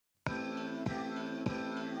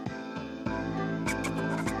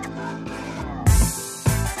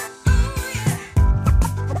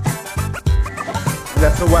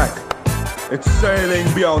a whack. It's sailing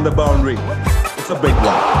beyond the boundary. It's a big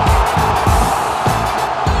one.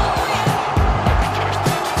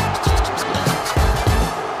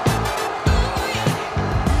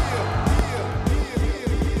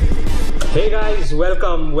 Hey guys,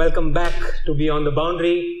 welcome back to Beyond the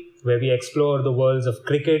Boundary, where we explore the worlds of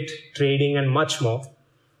cricket, trading and much more.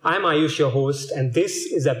 I'm Ayush, your host, and this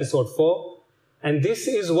is episode 4, and this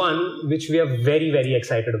is one which we are very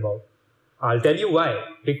excited about. I'll tell you why.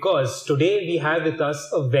 Because today we have with us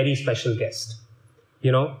a very special guest.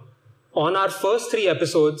 You know, on our first 3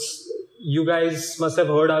 episodes, you guys must have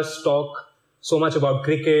heard us talk so much about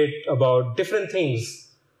cricket, about different things.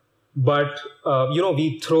 But,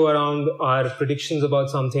 we throw around our predictions about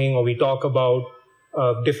something, or we talk about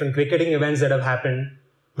different cricketing events that have happened.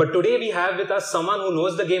 But today we have with us someone who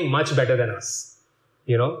knows the game much better than us,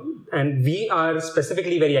 and we are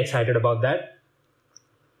specifically very excited about that.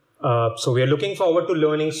 So we are looking forward to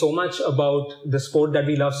learning so much about the sport that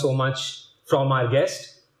we love so much from our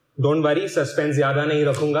guest. Don't worry, suspense zyada nahi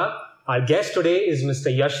rakhunga. Our guest today is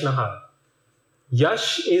Mr. Yash Nahar.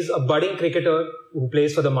 Yash is a budding cricketer who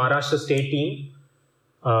plays for the Maharashtra state team.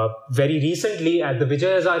 Very recently at the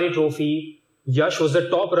Vijay Hazare Trophy, Yash was the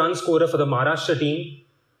top run scorer for the Maharashtra team.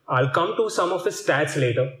 I'll come to some of his stats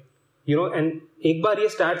later. And ek baar ye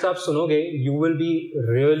stats aap sunoge, you'll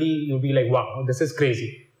be like, wow, this is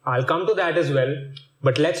crazy. I'll come to that as well.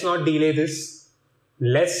 But let's not delay this.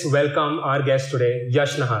 Let's welcome our guest today,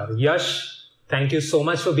 Yash Nahar. Yash, thank you so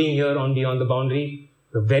much for being here on Beyond the Boundary.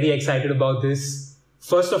 We're very excited about this.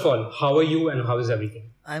 First of all, how are you and how is everything?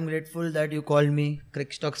 I'm grateful that you called me,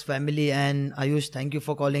 Crickstocks family, and Ayush, thank you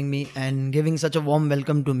for calling me and giving such a warm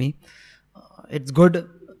welcome to me. It's good.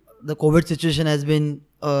 The COVID situation has been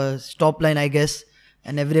a stop line, I guess,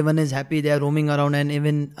 and everyone is happy. They are roaming around, and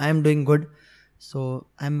even I am doing good. So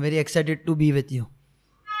I'm very excited to be with you.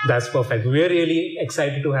 That's perfect. We're really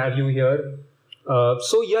excited to have you here.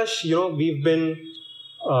 So Yash, we've been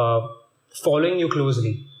following you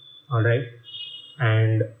closely, all right?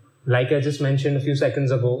 And like I just mentioned a few seconds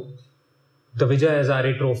ago, the Vijay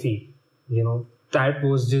Hazare Trophy, that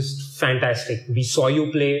was just fantastic. We saw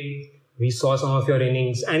you play, we saw some of your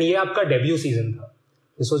innings, and ye aapka debut season tha.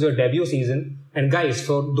 This was your debut season. And guys,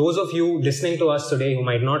 for those of you listening to us today who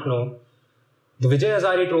might not know, the Vijay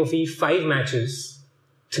Hazare Trophy, 5 matches,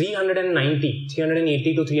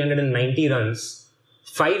 380 to 390 runs,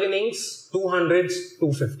 5 innings, 200s,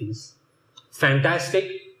 250s. Fantastic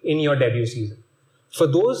in your debut season. For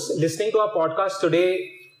those listening to our podcast today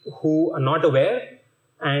who are not aware,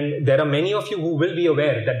 and there are many of you who will be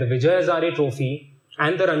aware that the Vijay Hazare Trophy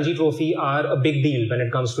and the Ranji Trophy are a big deal when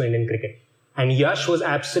it comes to Indian cricket. And Yash was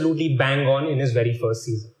absolutely bang on in his very first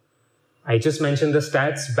season. I just mentioned the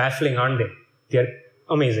stats, baffling, aren't they? They're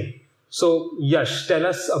amazing. So Yash, tell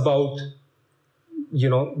us about,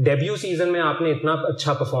 debut season mein aapne itna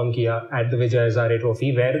acha perform kiya at the Vijay Hazare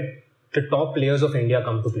Trophy where the top players of India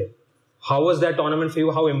come to play. How was that tournament for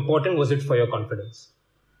you? How important was it for your confidence?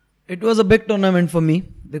 It was a big tournament for me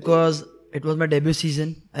because it was my debut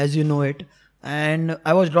season, as you know it. And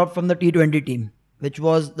I was dropped from the T20 team, which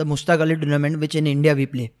was the Mushtaq Ali tournament, which in India we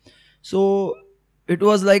play. So it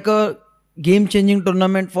was like a game-changing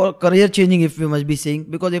tournament, for career-changing, if we must be saying.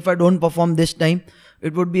 Because if I don't perform this time,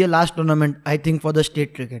 it would be a last tournament, I think, for the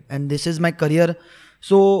state cricket. And this is my career.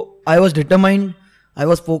 So I was determined. I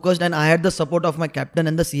was focused, and I had the support of my captain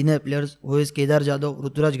and the senior players, who is Kedar Jadhav,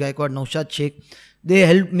 Ruturaj Gaikwad, Naushad Sheikh. They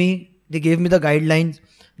helped me. They gave me the guidelines.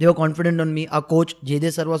 They were confident on me. Our coach,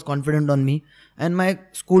 Jade sir, was confident on me. And my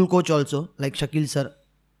school coach also, like Shakil sir.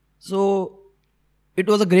 So it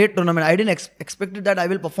was a great tournament. I didn't expect that I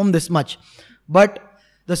will perform this much. But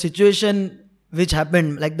the situation which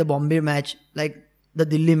happened, like the Bombay match, like the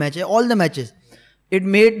Delhi match, all the matches, it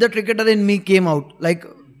made the cricketer in me came out. Like,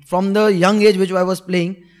 from the young age which I was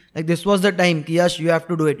playing, like this was the time, Yash, you have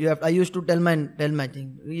to do it. I used to tell my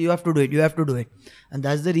thing, you have to do it. And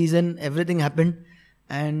that's the reason everything happened.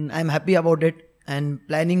 And I'm happy about it and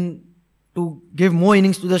planning to give more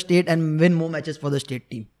innings to the state and win more matches for the state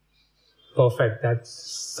team. Perfect. That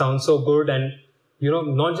sounds so good. And,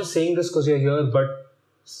 not just saying this because you're here, but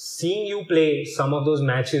seeing you play some of those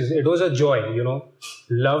matches, it was a joy,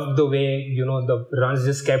 Loved the way, the runs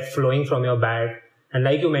just kept flowing from your bat. And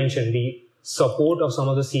like you mentioned, the support of some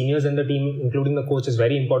of the seniors in the team, including the coach, is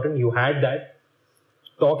very important. You had that.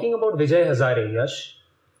 Talking about Vijay Hazare, Yash,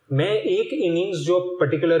 मैं एक innings जो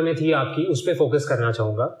particular में थी आपकी, उस पे focus करना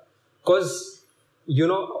चाहूँगा. Because,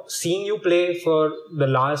 seeing you play for the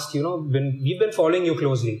last, we've been following you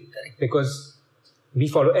closely. Because we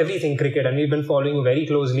follow everything cricket and we've been following you very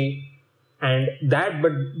closely. And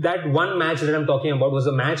that one match that I'm talking about was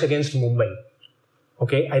a match against Mumbai.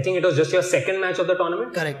 Okay, I think it was just your second match of the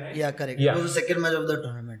tournament. Correct. Yeah, correct. Yeah. It was the second match of the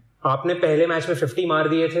tournament. आपने पहले match में 50 मार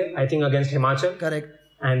दिए थे, I think against Himachal. Correct.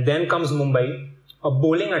 And then comes Mumbai, a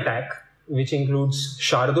bowling attack which includes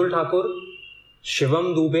Shardul Thakur,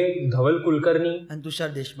 Shivam Dubey, Dhaval Kulkarni, And Tushar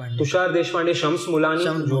Deshpande. Tushar Deshpande, Shams Mulani,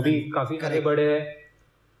 Shams जो भी मुलानी. काफी Correct. बड़े हैं.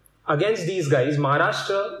 Against these guys,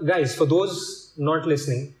 Maharashtra guys, for those not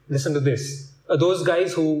listening, listen to this. Those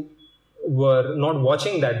guys who were not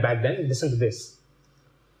watching that back then, listen to this.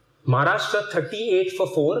 Maharashtra 38 for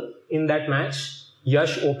 4 in that match.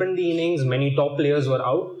 Yash opened the innings, many top players were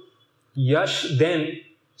out. Yash then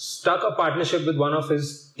struck a partnership with one of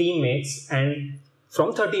his teammates and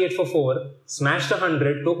from 38 for 4, smashed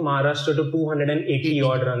 100, took Maharashtra to 280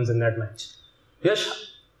 odd runs in that match. Yash,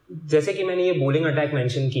 जैसे कि मैंने ये bowling attack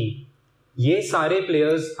mention की, ये सारे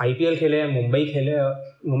players IPL खेले हैं, मुंबई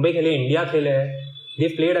खेले, इंडिया खेले हैं,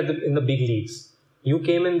 they've played in the big leagues. You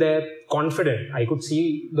came in there confident. I could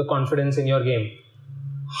see the confidence in your game.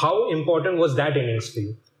 How important was that innings for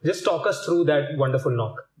you? Just talk us through that wonderful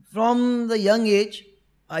knock. From the young age,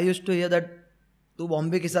 I used to hear that तू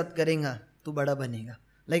बॉम्बे के साथ करेगा तू बड़ा बनेगा.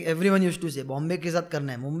 Like everyone used to say, Bombay के साथ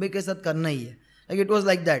करना है, मुंबई के साथ करना ही है. Like it was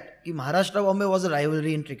like that. कि Maharashtra Bombay was a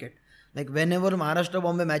rivalry in cricket. Like whenever Maharashtra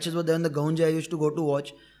Bombay matches were there in the Gaunja, I used to go to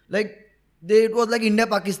watch. Like it was like India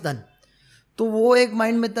Pakistan. तो वो एक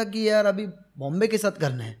mind में था कि यार अभी बॉम्बे के साथ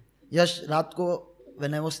करना है. यश रात को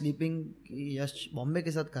व्हेन आई वाज स्लीपिंग कि यश बॉम्बे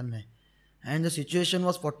के साथ करना है. And the situation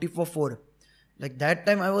was 40-4. Like that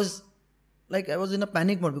time I was in a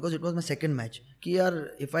panic mode because it was my second match कि यार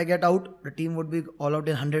if I get out the team would be all out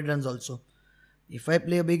in 100 runs also. If I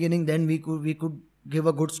play a big inning, then we could give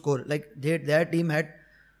a good score. Like their team had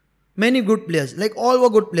many good players. Like all were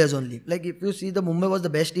good players only. Like if you see, the Mumbai was the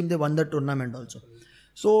best team. They won the tournament also.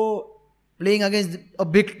 So playing against a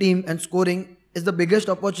big team and scoring is the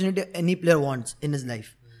biggest opportunity any player wants in his life.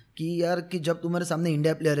 कि यार कि जब तुम्हारे सामने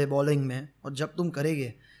India player है bowling में और जब तुम करेंगे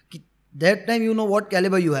कि that time you know what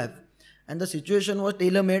caliber you have. And the situation was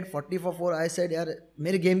tailor made. 40-4. I said यार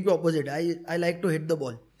मेरे गेम के opposite. I like to hit the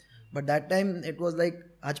ball. But that time it was like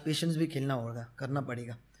आज पेशेंस भी खेलना होगा, करना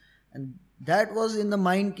पड़ेगा. And that was in the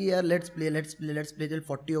mind कि यार let's play till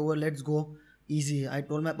 40 over, let's go easy. I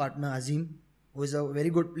told my partner Azim, who is a very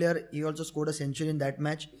good player, he also scored a century in that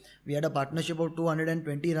match. We had a partnership of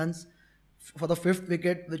 220 runs for the 5th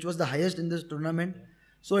wicket, which was the highest in this tournament.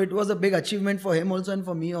 So it was a big achievement for him also and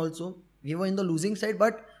for me also. We were in the losing side,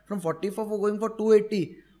 but from 44 for going for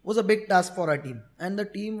 280 was a big task for our team, and the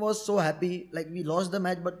team was so happy. Like we lost the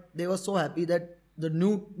match, but they were so happy that the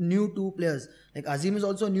new two players, like Azim is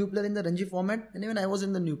also a new player in the Ranji format, and even I was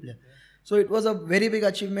in the new player. So it was a very big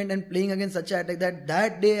achievement, and playing against such an attack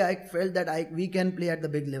that day I felt that we can play at the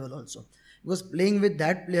big level also, because playing with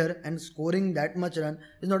that player and scoring that much run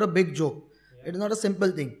is not a big joke. It is not a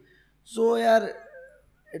simple thing. So yeah,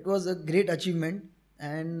 it was a great achievement,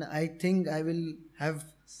 and I think I will have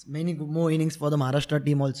many more innings for the Maharashtra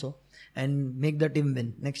team also and make the team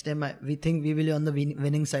win. Next time we think we will be on the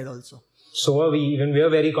winning side also. So are we. Even we are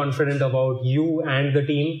very confident about you and the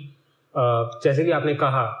team. जैसे कि आपने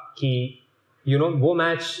कहा कि वो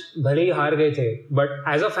match भले ही हार गए थे, but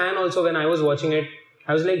as a fan also when I was watching it,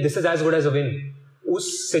 I was like, this is as good as a win. उस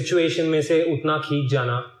situation में से उतना खींच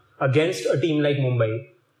जाना against a team like Mumbai,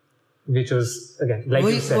 which was again like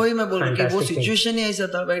you said, वही मैं बोल रहा हूँ कि वो situation ही ऐसा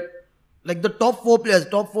था. Right? Like the top four players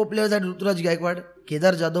had Ruturaj Gaikwad,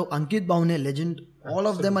 Kedar Jadhav, Ankit Bhavne, legend. All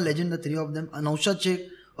of them are legend, the three of them. Naushad Sheikh,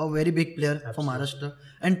 a very big player for Maharashtra.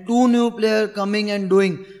 And two new players coming and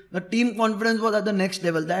doing. The team confidence was at the next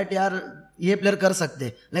level. That yaar, ये player कर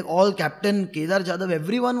सकते. Like all captain, Kedar Jadhav,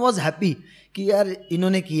 everyone was happy कि यार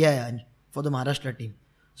इन्होंने किया है for the Maharashtra team.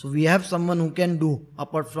 So we have someone who can do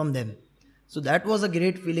apart from them. So that was a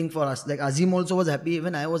great feeling for us. Like Azim also was happy,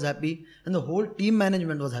 even I was happy, and the whole team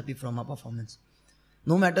management was happy from our performance.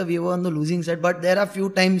 No matter we were on the losing side, but there are few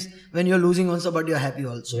times when you're losing also, but you're happy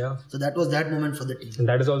also. Yeah. So that was that moment for the team. And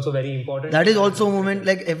that is also very important. That is also a moment,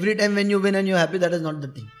 like every time when you win and you're happy, that is not the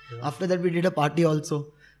thing. Yeah. After that we did a party also.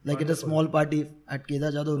 Like it's a small party at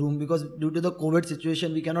Kedar Jadhav room, because due to the COVID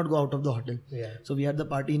situation, we cannot go out of the hotel. Yeah. So we had the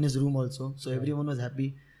party in his room also. So everyone was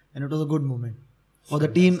happy, and it was a good moment for the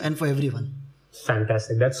team and for everyone.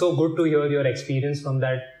 Fantastic. That's so good to hear your experience from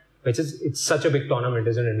that, it's such a big tournament,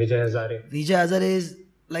 isn't it? Vijay Hazare. Vijay Hazare is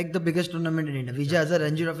like the biggest tournament in India. Vijay Hazare,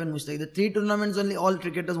 Ranji Trophy and Mushtaq. The three tournaments only all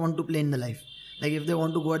cricketers want to play in the life. Like if they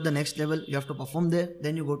want to go at the next level, you have to perform there,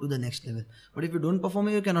 then you go to the next level. But if you don't perform,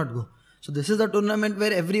 you cannot go. So this is a tournament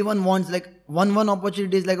where everyone wants, like, one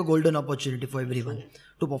opportunity is like a golden opportunity for everyone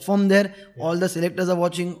to perform there. All the selectors are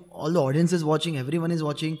watching, all the audience is watching, everyone is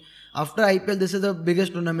watching. After IPL, this is the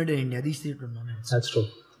biggest tournament in India, these 3 tournaments. That's true.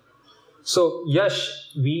 So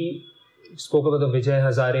Yash, we spoke about the Vijay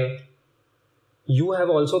Hazare. You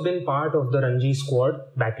have also been part of the Ranji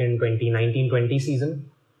squad back in 2019-20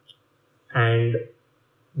 season, and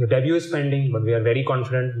your debut is pending, but we are very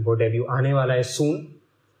confident your debut aane wala hai soon.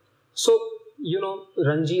 So,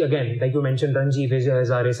 Ranji, again, like you mentioned, Ranji, Vijay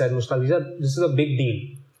Hazare, Syed Mushtaq, this is a big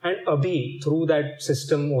deal. And Abhi, through that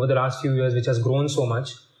system over the last few years, which has grown so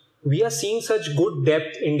much, we are seeing such good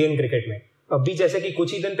depth Indian cricket में. अभी जैसे कि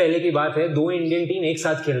कुछ ही दिन पहले की बात है, 2 इंडियन टीम एक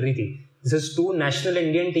साथ खेल रही थी. This is 2 national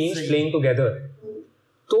Indian teams playing together.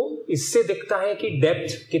 तो इससे दिखता है कि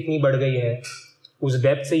डेप्थ कितनी बढ़ गई है. उस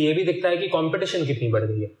डेप्थ से ये भी दिखता है कि कंपटीशन कितनी बढ़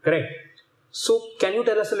गई है. Correct? So can you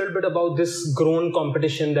tell us a little bit about this grown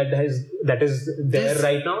competition that is there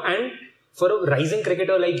right now, and for a rising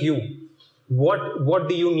cricketer like you, what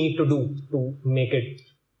do you need to do to make it?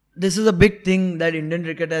 This is a big thing that Indian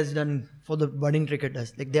cricket has done for the budding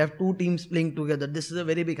cricketers. Like, they have 2 teams playing together. This is a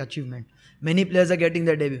very big achievement. Many players are getting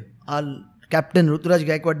their debut. Our captain Ruturaj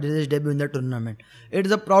Gaikwad did his debut in the tournament. It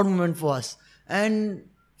is a proud moment for us. And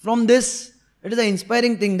from this, it is an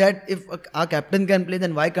inspiring thing that if our captain can play,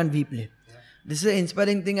 then why can't we play? This is an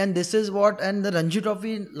inspiring thing, and this is what, and the Ranji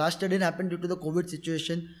Trophy last year didn't happen due to the COVID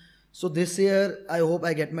situation. So this year, I hope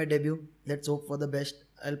I get my debut. Let's hope for the best.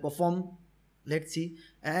 I'll perform. Let's see.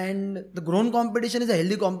 And the grown competition is a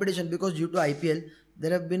healthy competition because due to IPL,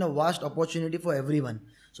 there have been a vast opportunity for everyone.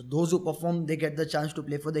 So those who perform, they get the chance to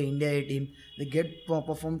play for the India A team. They get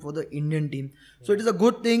perform for the Indian team. So it is a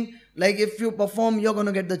good thing. Like, if you perform, you're going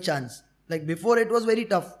to get the chance. Like, before it was very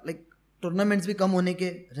tough. Like, tournaments भी कम होने के,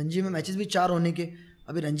 रणजी में matches भी 4 होने के.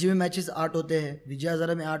 अभी रणजी में मैचेस 8 होते हैं, विजय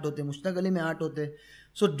हजारे में 8 होते हैं, मुश्ताक अली में 8 होते हैं.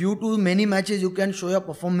 So due to many matches you can show your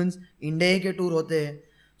performance. India के टूर होते हैं.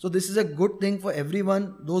 So this is a good thing for everyone.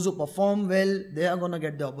 Those who perform well, they are gonna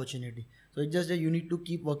get the opportunity. So it's just you need to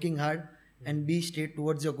keep working hard and be straight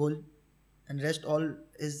towards your goal, and rest all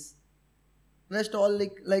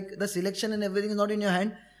like the selection and everything is not in your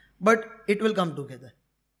hand, but it will come together.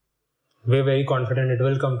 We're very confident it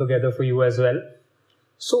will come together for you as well.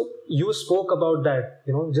 So you spoke about that,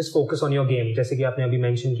 just focus on your game. जैसे कि आपने अभी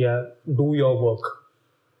mention किया, do your work.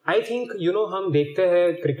 I think, हम देखते हैं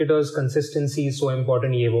cricketers consistency is so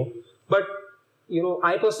important ये वो, but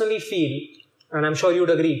I personally feel, and I'm sure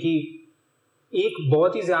you'd agree, कि एक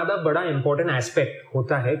बहुत ही ज्यादा बड़ा इंपॉर्टेंट एस्पेक्ट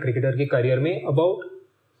होता है क्रिकेटर के करियर में about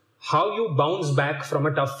how you bounce back from a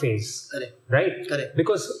tough phase. Right?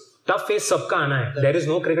 Because tough phase सबका आना है. There is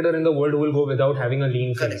no cricketer in the world who will go without having a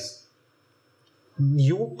lean phase.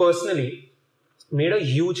 You personally made a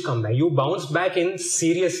huge comeback. You bounce back in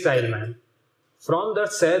serious style, man, from the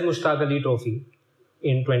Syed Mushtaq Ali trophy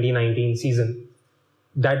in 2019 season.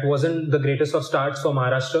 That wasn't the greatest of starts for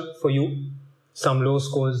Maharashtra for you. Some low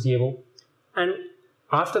scores, ये वो. And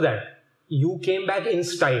after that, you came back in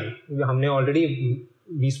style. हमने already,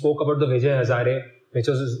 we spoke about the Vijay Hazare, which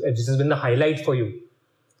has been the highlight for you.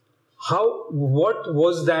 What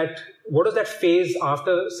was that phase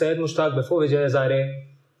after Syed Mushtaq, before Vijay Hazare?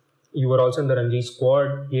 You were also in the Ranji squad,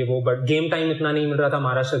 ये वो, but game time इतना नहीं मिल रहा था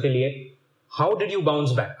महाराष्ट्र के लिए. How did you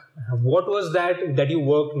bounce back? What was that you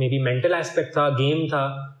worked? Maybe mental aspect था, game था,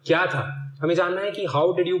 क्या था? हमें जानना है कि how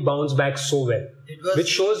did you bounce back so well?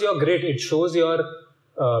 Which shows your grit, it shows your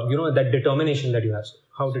that determination that you have.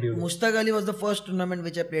 How did you do? Mushtaq Ali was the first tournament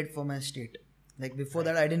which I played for my state. Like, before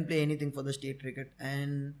that I didn't play anything for the state cricket, and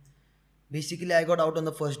basically I got out on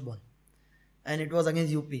the first ball and it was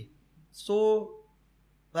against UP. So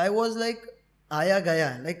I was like आया गया,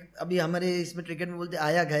 like अभी हमारे इसमें cricket में बोलते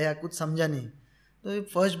आया गया, कुछ समझा नहीं. तो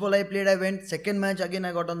first ball I played, I went. Second match again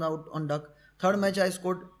I got out on duck. Third match I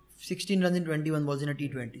scored 16 runs in 21 balls in a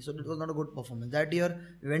T20. So it was not a good performance. That year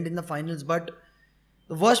we went in the finals, but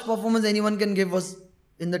the worst performance anyone can give was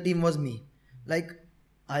in the team was me. Like,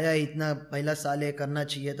 आया इतना पहला साल है, करना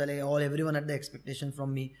चाहिए था, like all everyone had the expectation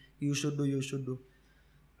from me. You should do.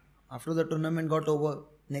 After the tournament got over,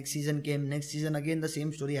 next season came. Next season again the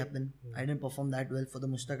same story happened. I didn't perform that well for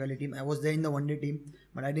the Mushtaq Ali team. I was there in the one day team,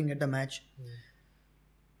 but I didn't get a match.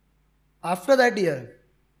 After that year,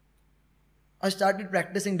 I started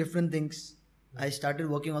practicing different things. I started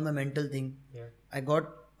working on the mental thing. I got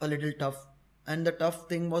a little tough, and the tough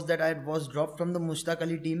thing was that I was dropped from the Mushtaq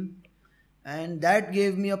Ali team, and that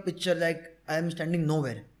gave me a picture like I am standing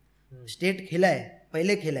nowhere. State खेला है,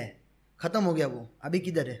 पहले खेला है, खत्म हो गया वो, अभी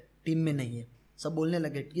किधर है, टीम में नहीं है. सब बोलने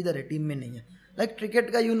लगे किधर है, टीम में नहीं है. Like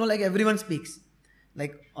cricket का, like everyone speaks,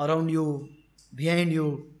 like around you, behind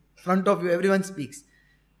you, front of you, everyone speaks.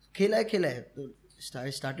 खेला है. So I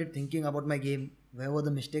started thinking about my game. Where were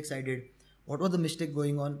the mistakes I did? What was the mistake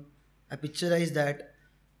going on? I picturized that.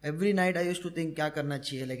 Every night I used to think क्या करना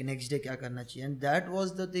चाहिए, like next day क्या करना चाहिए. And that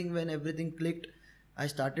was the thing when everything clicked. I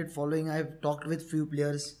started following. I've talked with few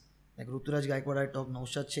players like Ruturaj Gaikwad. I talked,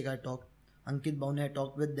 Naushad Sheikh I talked, Ankit Bhavne I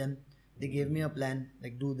talked with them. They gave me a plan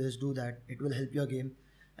like do this, do that. It will help your game.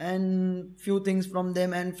 And few things from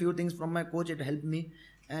them and few things from my coach, it helped me.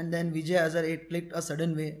 And then Vijay Hazare, it clicked a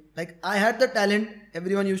sudden way. Like I had the talent.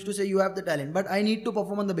 Everyone used to say you have the talent, but I need to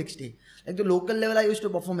perform on the big stage. Like the local level, I used to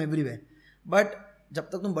perform everywhere. But जब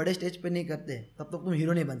तक तुम बड़े stage पे नहीं करते तब तक तुम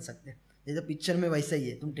हीरो नहीं बन सकते. जैसे पिक्चर में वैसा ही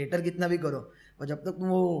है, तुम थिएटर कितना भी करो और जब तक तुम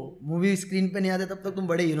वो मूवी स्क्रीन पे नहीं आते तब तक तुम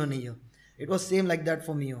बड़े हीरो नहीं हो. It was same like that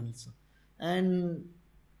for me also. And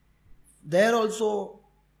there also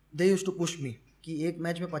they used to push me कि एक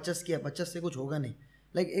मैच में 50 किया, 50 से कुछ होगा नहीं.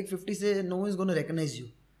 लाइक एक 50 से no is gonna recognize you.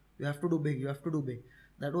 You have to do big, you have to do big.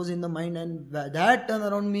 That was in the mind and that turned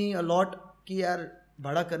around me a lot कि यार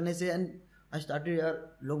बड़ा करने से. And I started यार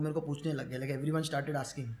लोग मेरे को पूछने लग गए, like everyone started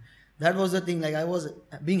asking. That was the thing, like I was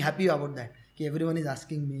being happy about that कि everyone is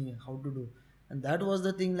asking me how to do. And that was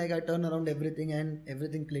the thing, like I turned around everything and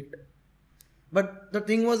everything clicked. But the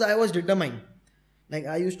thing was I was determined. Like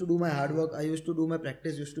I used to do my hard work, I used to do my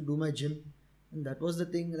practice, used to do my gym. And that was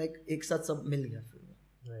the thing, like एक साथ सब मिल गया फिर.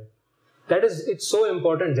 Right. That is, it's so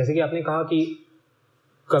important. जैसे कि आपने कहा कि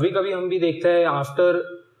कभी-कभी हम भी देखते हैं आफ्टर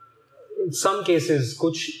some cases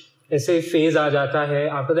कुछ ऐसे फेज आ जाता है,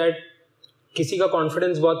 आफ्टर दैट किसी का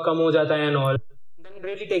कॉन्फिडेंस बहुत कम हो जाता है and all, then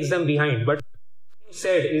really takes them behind. But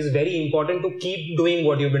said is very important to keep doing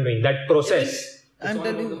what you've been doing, that process. I'm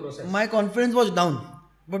telling you, my confidence was down,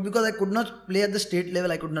 but because I could not play at the state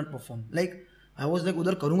level, I could not perform. Like I was like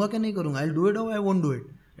उधर करूँगा क्या नहीं करूँगा, I'll do it or I won't do it.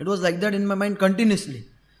 It was like that in my mind continuously.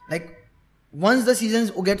 Like once the season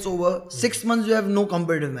gets over, 6 months you have no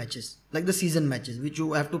competitive matches, like the season matches which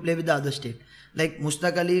you have to play with the other state. Like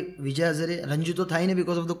Mushtaq Ali, Vijay Hazare, Ranji तो था ही नहीं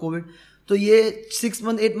because of the COVID. तो ये 6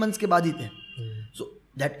 months 8 months के बाद ही थे. So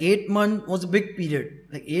that 8 month was a big period.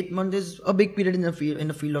 Like 8 months is a big period in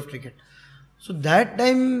the field of cricket. So that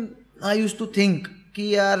time I used to think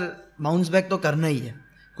कि यार bounce back तो करना ही है,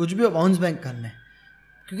 कुछ भी bounce back करना है,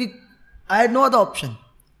 क्योंकि I had no other option.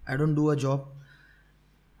 I don't do a job,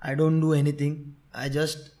 I don't do anything, I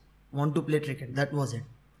just want to play cricket. That was it.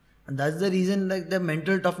 And that's the reason, like the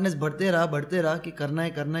mental toughness बढ़ते रहा कि करना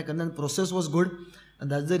है. And the process was good,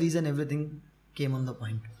 and that's the reason everything came on the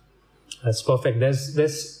point. That's perfect.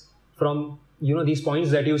 There's from these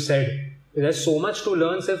points that you said, there's so much to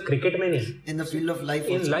learn सिर्फ cricket में नहीं, in the field of life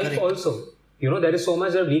in also, life correct. also. There is so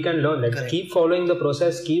much that we can learn. Like keep following the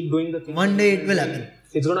process, keep doing the things. One day it will happen.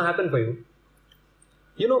 It's gonna happen for you.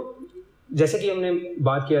 जैसे कि हमने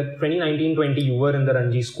बात किया 2019-20 you were in the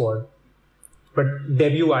Ranji squad, but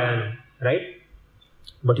debut आया नहीं, right?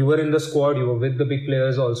 But you were in the squad, you were with the big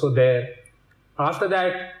players also there. After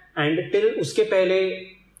that, and till उसके पहले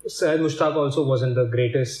Syed Mushtaq also wasn't the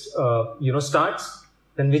greatest starts.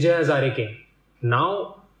 Then Vijay Hazare came.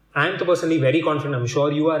 Now I am personally very confident, I'm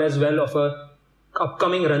sure you are as well, of a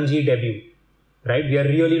upcoming Ranji debut, right? We are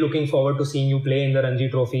really looking forward to seeing you play in the Ranji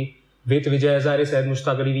trophy with Vijay Hazare, Syed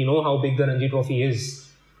Mushtaq Ali. We know how big the Ranji trophy is.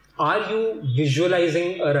 Are you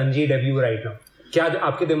visualizing a Ranji debut right now? क्या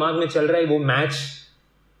आपके दिमाग में चल रहा है वो match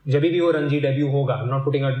जब भी वो रणजी डेब्यू होगा? I'm not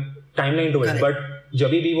putting a timeline to it, but जब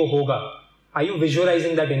भी वो होगा, are you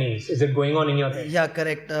visualizing that innings? Is it going on in your head? Yeah,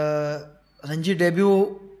 correct. Ranji debut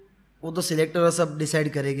वो तो सिलेक्टर और सब डिसाइड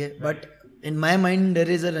करेंगे, but in my mind there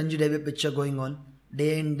is a Ranji debut picture going on day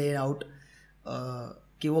in day out.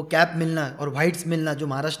 कि वो cap मिलना और whites मिलना जो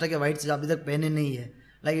महाराष्ट्र के वाइट्स अभी तक पहने नहीं है,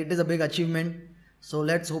 like it is a big achievement. So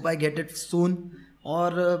let's hope I get it सून.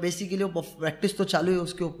 और बेसिकली वो प्रैक्टिस तो चालू है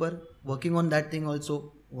उसके ऊपर, working on that thing also,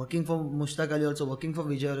 working for Mushtaq Ali also, working for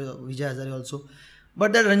Vijay Hazare also.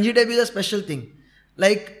 But that Ranji debut is a special thing.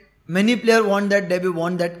 Like many players want that debut,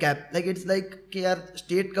 want that cap. Like it's like कि यार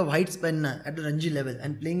state का whites पहनना at the Ranji level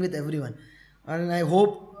and playing with everyone. And I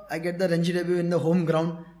hope I get the Ranji debut in the home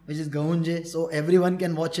ground, which is Gahunje, so everyone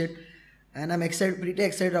can watch it. And I'm pretty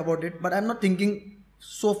excited about it. But I'm not thinking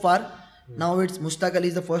so far. Now it's Mushtaq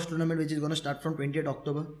Ali is the first tournament which is going to start from 20th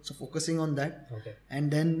October. So focusing on that. Okay.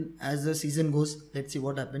 And then as the season goes, let's see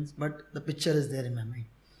what happens. But the picture is there in my mind.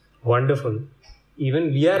 Wonderful. Even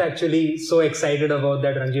we are actually so excited about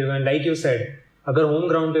that Ranji, and like you said, अगर home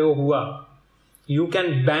ground पे वो हुआ, you can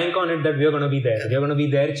bank on it that we are going to be there. We are going to be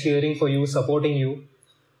there cheering for you, supporting you.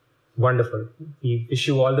 Wonderful. We wish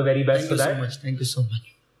you all the very best for that. Thank you so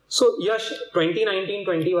much. So Yash,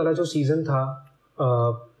 2019-20 वाला जो season था,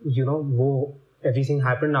 वो everything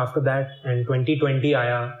happened after that, and 2020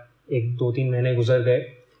 आया. 1-2-3 महीने गुजर गए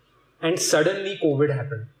and suddenly Covid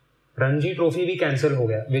happened, Ranji trophy भी cancel हो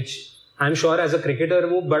गया, विच I am sure as a cricketer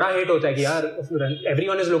वो बड़ा हिट होता है कि यार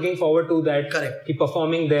everyone is looking forward to that, कि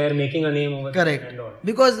performing there, making a name over. Correct.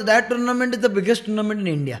 Because that tournament is the biggest tournament in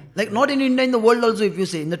India. Like not in India, in the world also, if you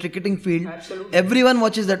say, in the cricketing field. Absolutely. Everyone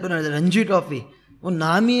watches that tournament, the Ranji Trophy. वो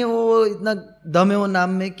नाम ही है, वो इतना दम है वो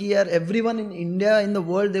नाम में कि यार everyone in India, in the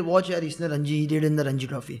world, they watch यार इसने Ranji, he did in the Ranji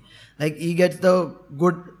Trophy. Like he gets the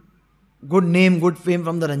good name, good fame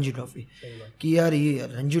from the Ranji Trophy. कि यार ये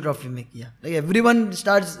Ranji Trophy में किया. Like everyone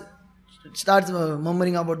starts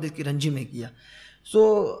murmuring about this कि Ranji में किया. So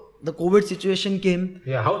the COVID situation came.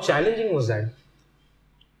 Yeah, how challenging was that?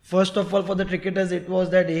 First of all, for the cricketers, it was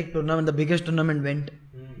that एक tournament, the biggest tournament went.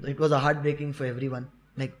 It was a heartbreaking for everyone.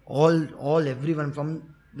 Like everyone from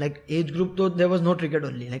like age group, तो there was no cricket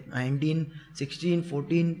only. Like 19, 16,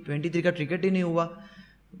 14, 23 का cricket ही नहीं हुआ.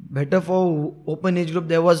 Better for open age group,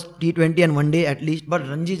 there was T20 and one day at least. But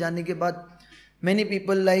Ranji जाने के बाद, many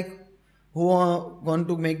people like who are going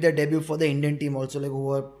to make their debut for the Indian team also, like who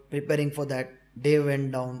were preparing for that, day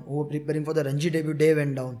went down. Who were preparing for the Ranji debut, day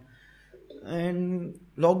went down. And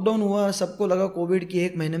lockdown हुआ, सबको लगा Covid की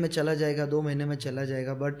 1 महीने में चला जाएगा, 2 महीने में चला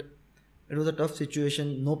जाएगा, but it was a tough situation.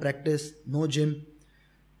 Know practice, no gym,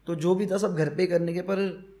 तो जो भी था सब घर पे करने के. पर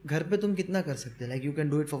घर पे तुम कितना कर सकते, like you can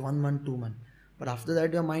do it for 1 month, 2 months, but after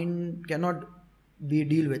that your mind cannot be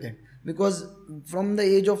deal with it, because from the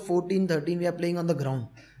age of 14, 13 we are playing on the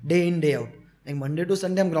ground day in day out. like Monday to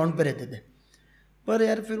Sunday हम ground पे रहते थे. पर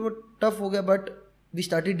यार फिर वो tough हो गया, but we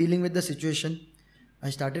started dealing with the situation.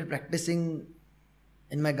 I started practising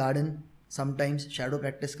in my garden, sometimes shadow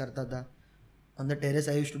practice करता था. On the terrace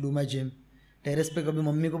I used to do my gym. Terrace पे कभी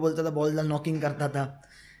मम्मी को बोलता था बॉल डाल, नॉकिंग करता था.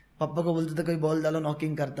 पापा को बोलता था कभी बॉल डालो,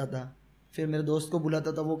 नॉकिंग करता था. फिर मेरे दोस्त को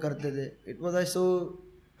बुलाता था, वो करते थे. It was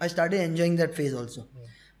I started enjoying that phase also.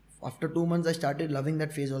 After 2 months I started loving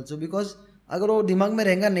that phase also, because अगर वो दिमाग में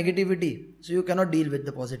रहेगा negativity, so you cannot deal with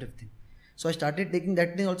the positive thing. So I started taking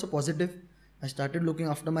that thing also positive. I started looking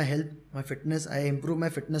after my health, my fitness. I improved my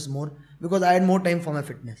fitness more because I had more time for my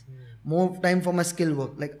fitness, more time for my skill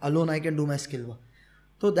work. Like alone I can do my skill work.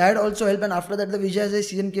 So that also helped. And after that the Vijay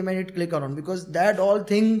season came and it clicked around, because that all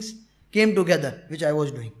things came together which I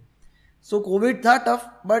was doing. So COVID था tough,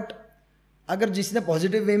 but अगर जिसने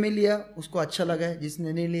positive way में लिया उसको अच्छा लगा है,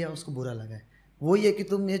 जिसने नहीं लिया उसको बुरा लगा है. वही है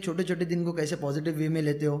कि तुम ये छोटे छोटे दिन को कैसे पॉजिटिव वे में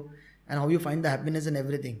लेते हो, and how you find the happiness in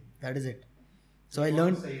everything. That is it. So I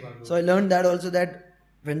learned that also, that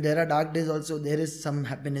when there are dark days also, there is some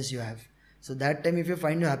happiness you have. So that time if you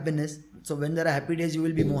find your happiness, so when there are happy days, you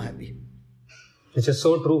will be more happy. Which is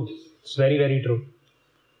so true. It's very, very true.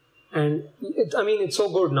 And it's so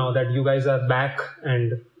good now that you guys are back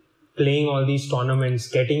and playing all these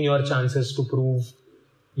tournaments, getting your chances to prove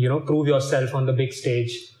yourself on the big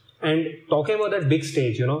stage. And talking about that big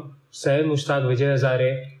stage, Syed Mushtaq, Vijay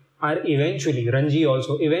Hazare are eventually, Ranji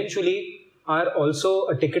also, are also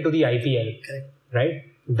a ticket to the IPL. Correct. Right?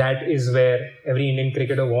 That is where every Indian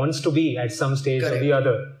cricketer wants to be at some stage or the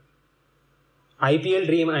other. IPL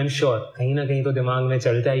dream, I'm sure, कहीं ना कहीं तो दिमाग में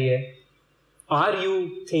चलता ही है. Are you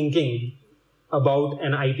thinking about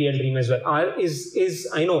an IPL dream as well?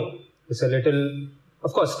 I know it's a little,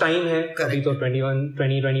 of course, time है. अभी तो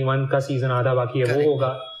 2021 का season आधा बाकी है, वो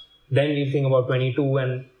होगा. Then we'll think about 22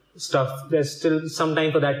 and stuff. There's still some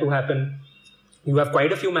time for that to happen. You have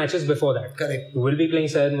quite a few matches before that. Correct. You will be playing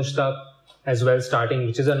Syed Mushtaq as well starting,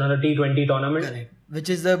 which is another T20 tournament. Correct. Which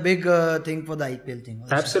is the big thing for the IPL thing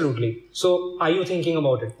also. Absolutely. So are you thinking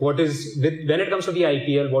about it? When it comes to the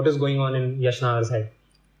IPL, what is going on in Yash Nahar's head?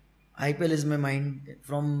 IPL is my mind.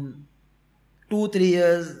 From 2-3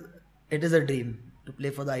 years, it is a dream to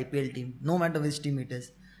play for the IPL team, no matter which team it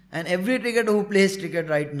is. And every cricketer who plays cricket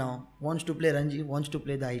right now wants to play Ranji, wants to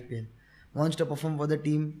play the IPL. Wants to perform for the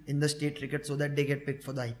team in the state cricket so that they get picked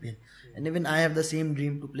for the IPL. And even I have the same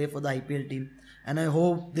dream to play for the IPL team. And I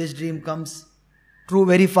hope this dream comes true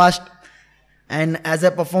very fast. And as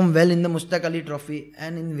I perform well in the Mushtaq Ali Trophy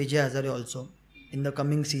and in Vijay Hazare also in the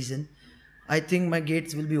coming season, I think my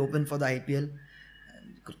gates will be open for the IPL.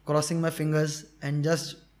 Crossing my fingers and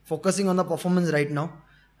just focusing on the performance right now.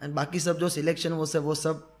 And बाकी सब जो selection वो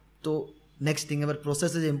सब तो next thing, our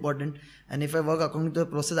process is important, and if I work according to the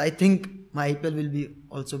process, I think my IPL will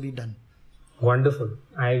also be done. Wonderful.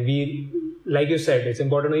 Like you said, it's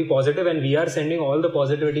important to be positive, and we are sending all the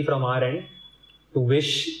positivity from our end to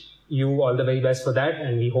wish you all the very best for that,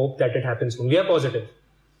 and we hope that it happens soon. We are positive.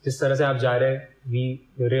 जिस तरह से आप जा रहे हैं,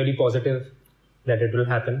 we are really positive that it will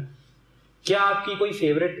happen. क्या आपकी कोई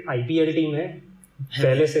favorite IPL team है?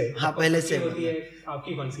 पहले से? हाँ, पहले से. होती है,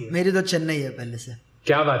 आपकी कौन सी है? मेरी तो चेन्नई है पहले से.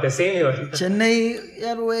 क्या बात है, सेम हियर. चेन्नई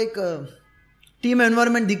यार वो एक टीम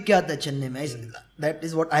एनवायरनमेंट दिख के आता है चेन्नई में. That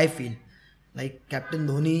is what I feel. Like captain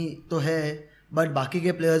Dhoni तो है, बट बाकी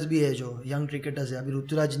के प्लेयर्स भी है जो यंग क्रिकेटर्स है. अभी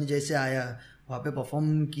ऋतुराज ने जैसे आया वहाँ पे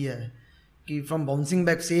परफॉर्म किया है कि from bouncing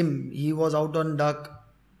back same he was out on duck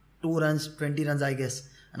 2 runs 20 runs I guess,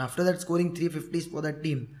 and after that scoring 350s for that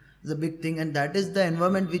team is a big thing, and that is the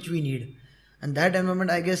environment which we need, and that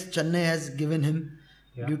environment I guess Chennai has given him.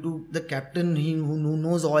 Due to the captain who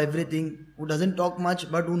knows all everything, who doesn't talk much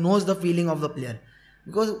but who knows the feeling of the player,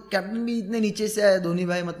 because captain भी इतने नीचे से आया धोनी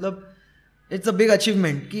भाई. मतलब it's a big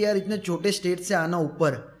achievement कि यार इतने छोटे स्टेट से आना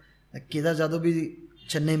ऊपर. केदार जाधव भी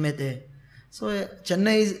चेन्नई में थे. सो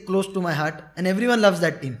Chennai is close to my heart and everyone loves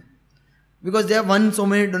that team because they have won so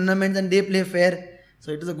many tournaments and they play fair,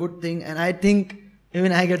 so it is a good thing, and I think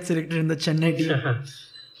even I get selected in the Chennai team.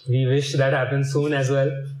 We wish that happens soon as well.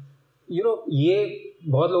 You know, ये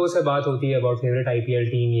बहुत लोगों से बात होती है about favorite IPL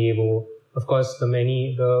team ये वो. Of course,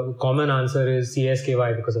 the common answer is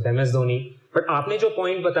CSKY because of MS Dhoni. But आपने जो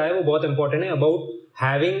point बताया वो बहुत important है about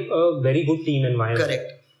having a very good team environment.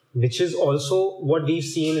 Correct. Which is also what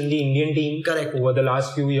we've seen in the Indian team. Correct. Over the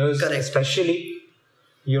last few years. Correct. Especially,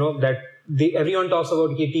 you know, that everyone talks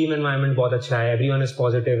about कि team environment बहुत अच्छा है, everyone is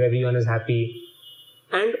positive, everyone is happy.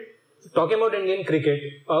 And talking about Indian cricket,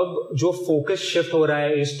 अब जो focus shift हो रहा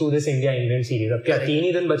है is to this India-England series. अब क्या 3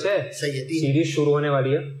 ही दिन बचे हैं, सही है, 3 सीरीज शुरू होने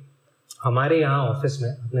वाली है. हमारे यहाँ ऑफिस में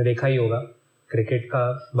आपने देखा ही होगा क्रिकेट का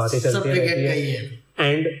बातें चलती रहती है.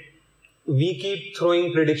 And we keep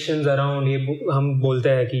throwing predictions around. ये हम बोलते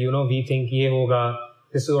हैं कि यू नो वी थिंक ये होगा,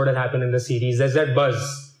 this is what will happen in the series. That's that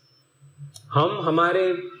buzz. हम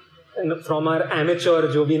हमारे फ्रॉम आवर एमेच्योर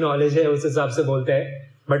जो भी नॉलेज है उस हिसाब से बोलते हैं.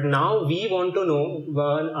 But now we want to know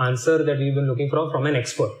one answer that we been looking from an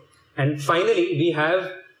expert. And finally we have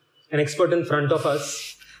an expert in front of us.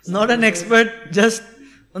 Not an expert, just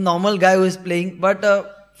a normal guy who is playing. But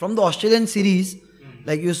from the Australian series,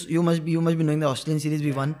 like you must be knowing the Australian series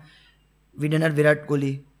we won. We didn't have Virat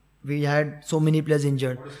Kohli. We had so many players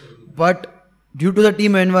injured. But due to the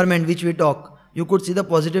team environment which we talk, you could see the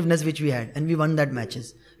positiveness which we had, and we won that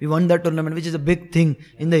matches. We won that tournament, which is a big thing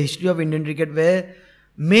in the history of Indian cricket, where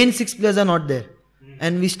main 6 players are not there,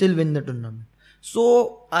 and we still win the tournament. So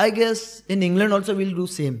I guess in England also we'll do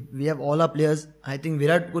same. We have all our players. I think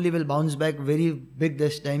Virat Kohli will bounce back very big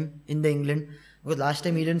this time in the England, because last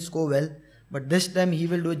time he didn't score well, but this time he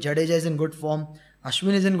will do it. Jadeja is in good form,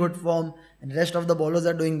 Ashwin is in good form, and rest of the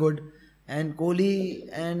bowlers are doing good. And Kohli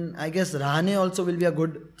and I guess Rahane also will be a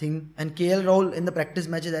good thing. And KL Rahul in the practice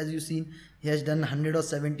matches, as you've seen, he has done 100 or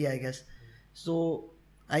 70 I guess. So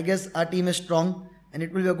I guess our team is strong and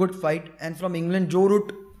it will be a good fight. And from England, Joe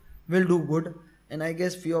Root will do good. And I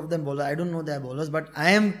guess few of them bowlers, I don't know their bowlers, but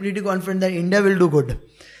I am pretty confident that India will do good.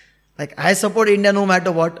 Like I support India no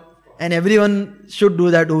matter what, and everyone should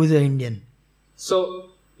do that who is an Indian. So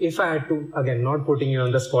if I had to, again not putting you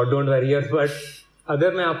on the spot, don't worry here, but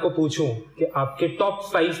अगर मैं आपको पूछूं कि आपके top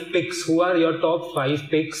 5 picks, who are your top 5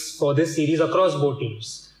 picks for this series across both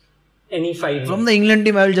teams? Any 5? From the England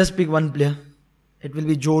team, I will just pick one player. It will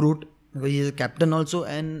be Joe Root, because he is a captain also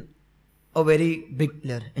and a very big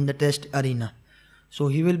player in the test arena. So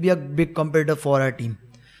he will be a big competitor for our team.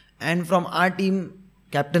 And from our team,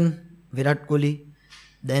 captain Virat Kohli.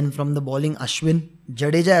 Then from the bowling, Ashwin.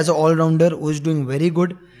 Jadeja as an all-rounder who is doing very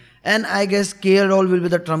good. And I guess KL Rahul will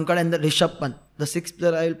be the trump card, and the Rishabh Pant. The 6th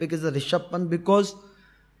player I will pick is the Rishabh Pant, because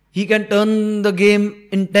he can turn the game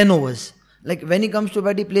in 10 overs. Like when he comes to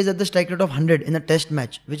bat, he plays at the strike rate of 100 in a test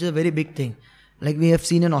match, which is a very big thing. Like we have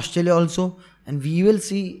seen in Australia also, and we will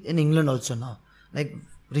see in England also now. Like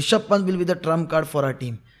Rishabh Pant will be the trump card for our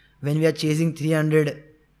team when we are chasing 300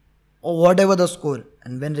 or whatever the score.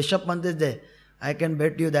 And when Rishabh Pant is there, I can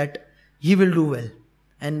bet you that he will do well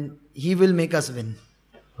and he will make us win.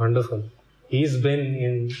 Wonderful. He's been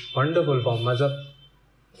in wonderful form.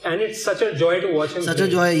 And it's such a joy to watch him. Such play. a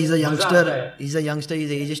joy. He's a youngster. Maza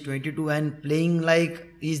His age is 22 and playing like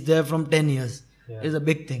he's there from 10 years. Yeah. It's a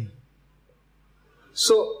big thing.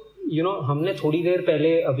 So, you know, हमने थोड़ी देर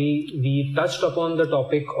पहले अभी we touched upon the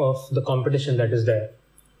topic of the competition that is there.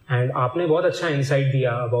 And आपने बहुत अच्छा insight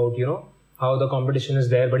दिया about, you know, how the competition is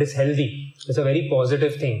there, but it's healthy. It's a very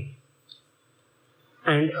positive thing.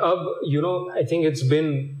 And you know, I think it's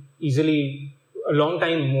been easily a long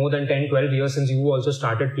time, more than 10-12 years since you also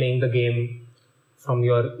started playing the game from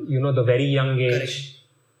your, you know, the very young age.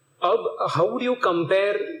 How would you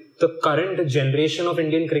compare the current generation of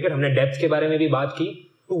Indian cricket? हमने depth के बारे में भी बात की,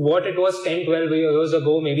 to what it was 10-12 years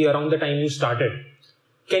ago, maybe around the time you started.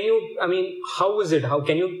 Can you, I mean, how is it? How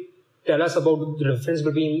can you tell us about the difference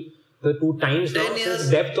between the 2 times now, 10 years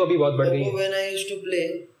since depth तो अभी बहुत बढ़ गई है. when I used to play,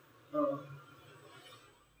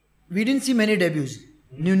 we didn't see many debuts,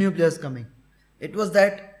 new players coming. It was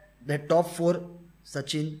that top 4,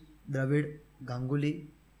 Sachin, Dravid, Ganguly,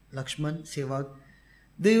 Lakshman, Sehwag,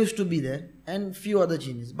 they used to be there, and few other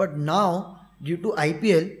geniuses. But now, due to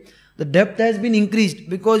IPL, the depth has been increased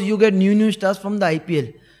because you get new stars from the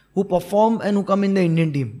IPL who perform and who come in the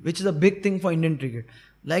Indian team, which is a big thing for Indian cricket.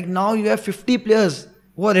 Like now you have 50 players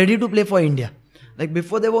who are ready to play for India. Like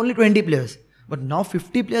before there were only 20 players, but now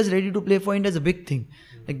 50 players ready to play for India is a big thing.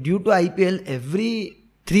 Like due to IPL, every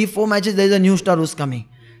 3-4 matches there is a new star who's coming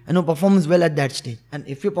and who performs well at that stage. And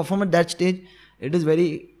if you perform at that stage, it is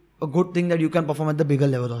very a good thing that you can perform at the bigger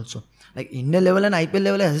level also. Like India level and IPL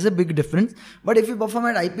level has a big difference. But if you perform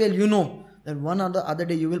at IPL, you know that one or the other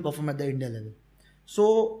day you will perform at the India level.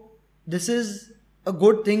 So this is a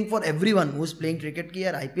good thing for everyone who is playing cricket कि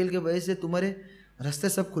यार IPL के वजह से तुम्हारे रास्ते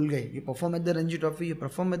सब खुल गए. You perform at the Ranji Trophy, you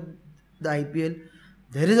perform at the IPL.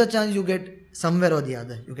 There is a chance you get somewhere or the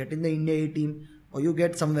other. You get in the India A team or you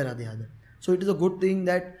get somewhere or the other. So it is a good thing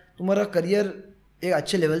that तुम्हारा career एक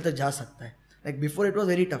अच्छे level तक जा सकता है. Like before it was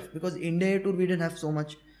very tough because India A tour we didn't have so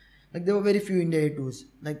much. Like there were very few India A tours.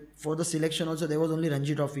 Like for the selection also there was only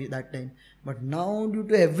Ranji Trophy that time. But now due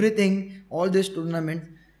to everything, all these tournaments,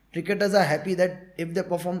 cricketers are happy that if they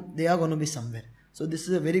perform, they are going to be somewhere. So this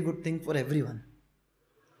is a very good thing for everyone.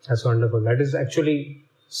 That's wonderful. That is actually,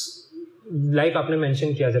 like आपने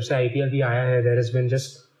mention किया, जब से IPL भी आया है, there has been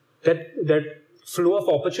just that flow of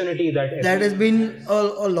opportunity that has been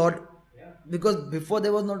a lot. Because before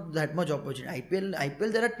there was not that much opportunity.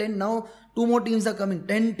 IPL there are 10 now. 2 more teams are coming.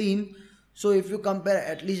 10 teams. So if you compare,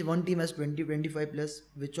 at least one team has 20-25 players.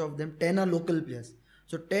 Which of them? 10 are local players.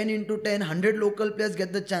 So 10 into 10, 100 local players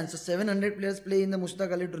get the chance. So 700 players play in the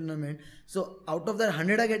Mushtaq Ali tournament. So out of that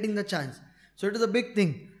 100 are getting the chance. So it is a big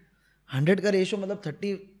thing. 100 का ratio मतलब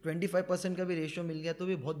 30-25% का भी ratio मिल गया तो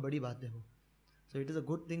भी बहुत बड़ी बात है वो. So it is a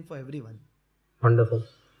good thing for everyone. Wonderful.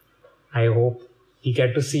 I hope we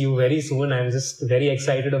get to see you very soon. I'm just very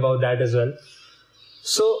excited about that as well.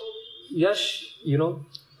 So, Yash,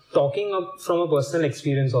 talking from a personal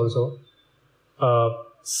experience also,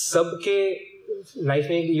 सबके life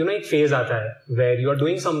में एक phase आता है where you are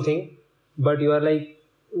doing something but you are like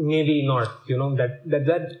maybe not,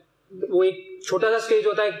 that वो एक छोटा सा stage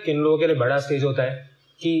होता है, किन लोगों के लिए बड़ा stage होता है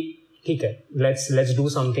कि ठीक है, let's do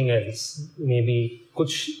something else, maybe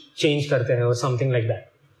कुछ change करते हैं or something like that.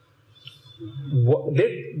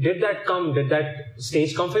 Did that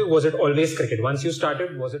stage come for you? Was it always cricket? Once you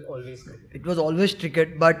started, was it always cricket? It was always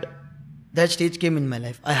cricket, but that stage came in my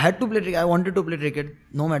life. I had to play cricket. I wanted to play cricket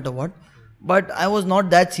no matter what, but I was not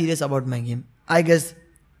that serious about my game. I guess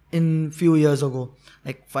in few years ago,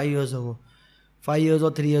 like 5 years ago, 5 years or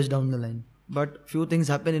 3 years down the line. But few things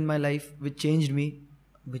happened in my life which changed me,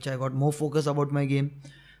 which I got more focus about my game,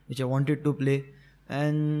 which I wanted to play,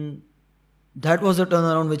 and that was the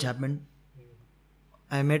turnaround which happened.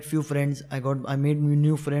 I met few friends. I made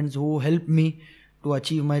new friends who helped me to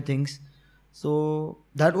achieve my things. So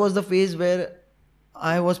that was the phase where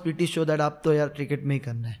I was pretty sure that अब तो यार cricket में ही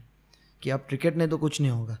करना है, कि अब cricket ने तो कुछ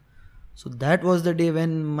नहीं होगा. So that was the day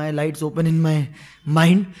when my lights open in my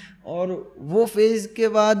mind. और वो phase के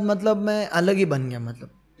बाद मतलब मैं अलग ही बन गया.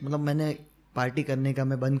 मतलब मैंने पार्टी करने का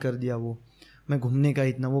मैं बंद कर दिया, वो मैं घूमने का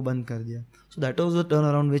इतना वो बंद कर दिया. So that was the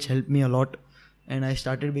turnaround which helped me a lot, and I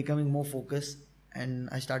started becoming more focused. And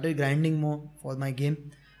I started grinding more for my game,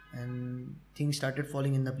 and things started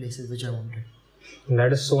falling in the places which I wanted. And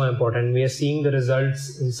that is so important. We are seeing the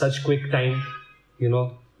results in such quick time.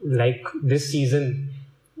 Like this season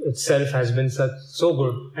itself has been so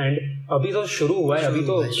good. And अभी तो शुरू हुआ है. अभी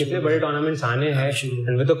तो कितने बड़े tournaments आने हैं.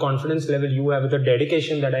 And with the confidence level you have, with the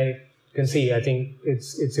dedication that I can see, I think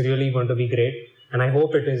it's really going to be great. And I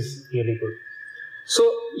hope it is really good.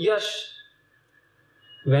 So Yash,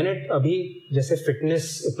 when it अभी जैसे fitness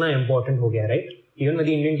इतना important हो गया, right? Even with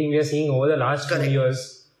the Indian team, we are seeing over the last few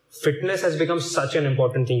years, fitness has become such an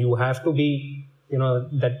important thing. You have to be,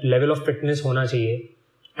 that level of fitness होना चाहिए.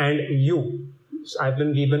 And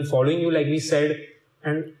we've been following you like we said,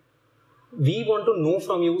 and we want to know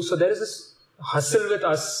from you. So there is this hustle with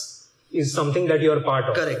us is something that you are part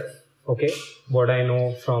of. Correct. Okay, what I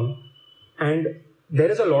know from, and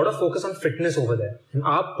there is a lot of focus on fitness over there. And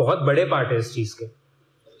आप बहुत बड़े part है इस चीज के.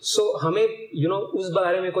 So हमें उस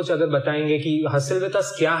बारे में कुछ अगर बताएंगे कि hustle with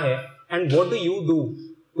us क्या है, and what do you do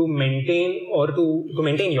to maintain or to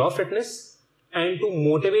maintain your fitness and to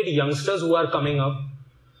motivate youngsters who are coming up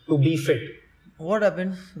to be fit? What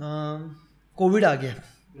happened? COVID आ गया.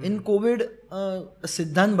 In COVID,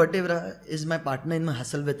 Siddhant Bhattevara is my partner in my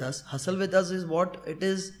Hustle With Us. Hustle With Us is what it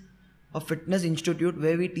is. a fitness institute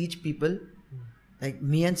where we teach people, like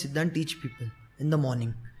me and Siddhant teach people in the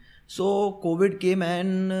morning. So COVID came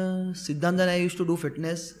and Siddhant and I used to do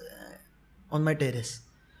fitness on my terrace.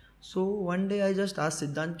 So one day I just asked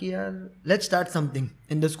Siddhant ki yaar, let's start something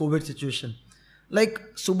in this COVID situation. Like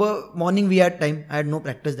subah morning we had time, I had no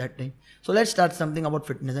practice that time. So let's start something about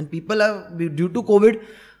fitness. And people are, due to COVID,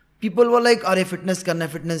 people were like, "Arey fitness karna,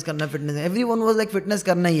 fitness karna, fitness." Everyone was like, "Fitness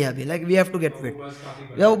karna hi hai abhi, like we have to get fit."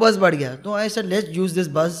 Yeah, वो buzz बढ़ गया. So I said, let's use this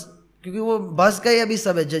buzz. क्योंकि वो buzz का ही अभी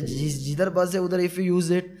सब है. जिधर buzz है उधर if you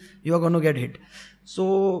use it, you are going to get hit.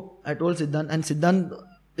 So I told Siddhant, and Siddhant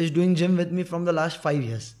is doing gym with me from the last 5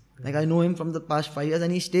 years. Like I know him from the past 5 years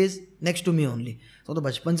and he stays next to me only. So तो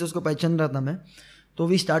बचपन से उसको पहचान रहा था मैं. So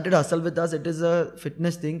we started Hustle With Us. It is a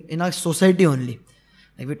fitness thing in our society only.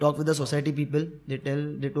 Like we talk with the society people.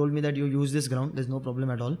 They told me that you use this ground. There's no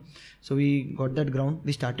problem at all. So we got that ground.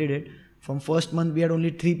 We started it. From first month we had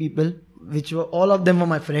only 3 people, which were all of them were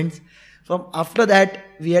my friends. From after that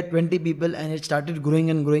we had 20 people and it started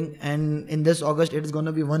growing and growing. And in this August it is going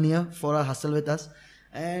to be 1 year for our Hustle With Us.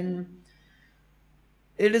 And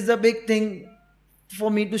it is a big thing for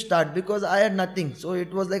me to start because I had nothing. So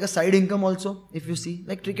it was like a side income also, if you see.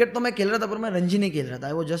 Like cricket तो मैं खेल रहा था पर मैं रणजी नहीं खेल रहा था.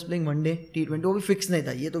 I was just playing one day T20. वो भी fix नहीं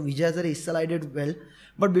था. ये तो विजय सर इस साल I did well.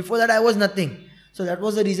 But before that I was nothing. So that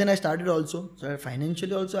was the reason I started also. So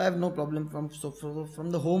financially also I have no problem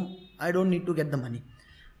from the home. I don't need to get the money.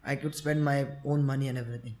 I could spend my own money and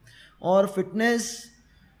everything. Or fitness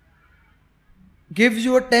gives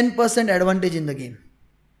you a 10% advantage in the game.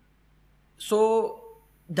 So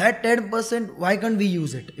that 10%, why can't we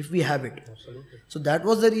use it if we have it? Absolutely. So that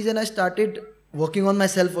was the reason I started working on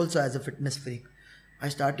myself also as a fitness freak. I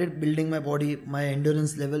started building my body, my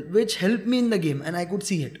endurance level, which helped me in the game and I could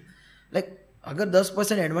see it. Like, अगर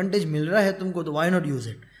 10% advantage मिल रहा है तुमको तो why not use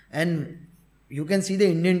it? And you can see the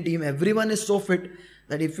Indian team, everyone is so fit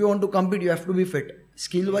that if you want to compete, you have to be fit.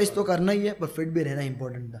 Skill wise तो करना ही है, पर fit भी रहना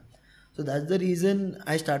important था. So that's the reason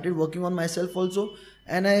I started working on myself also,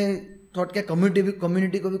 and I thought कि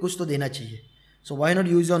community को भी कुछ तो देना चाहिए. So why not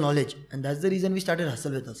use your knowledge? And that's the reason we started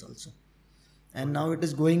Hustle With Us also. And now it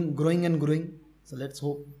is growing and growing. So let's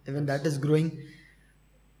hope even that is growing,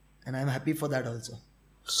 and I'm happy for that also.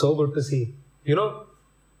 So good to see. You know,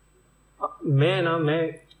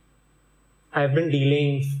 I've been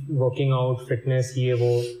dealing, working out, fitness, ये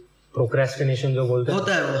वो procrastination जो बोलते हैं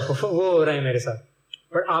होता है वो हो रहा है मेरे साथ.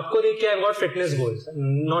 But आपको देख के I've got fitness goals.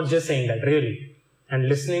 Not just saying that, really. And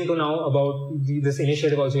listening to now about this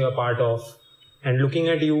initiative also you're part of, and looking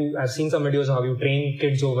at you, I've seen some videos how you train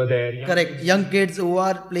kids over there. Correct. Young kids who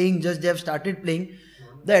are playing, just they have started playing.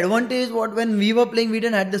 The advantage is what when we were playing, we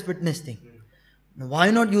didn't have this fitness thing.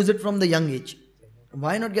 Why not use it from the young age?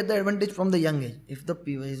 Why not get the advantage from the young age? If the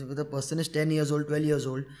person is 10 years old, 12 years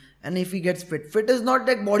old, and if he gets fit is not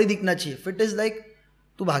like body दिखना चाहिए. Fit is like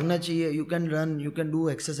तू भागना चाहिए, you can run, you can do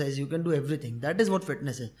exercise, you can do everything. That is what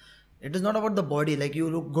fitness is. It is not about the body, like you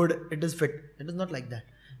look good, it is fit. It is not like that.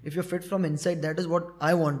 If you're fit from inside, that is what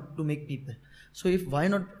I want to make people. So why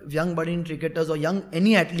not young budding cricketers or young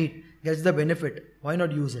any athlete gets the benefit, why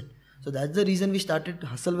not use it? So that's the reason we started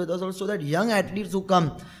Hustle With Us also, that young athletes who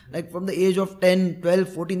come, like from the age of 10, 12,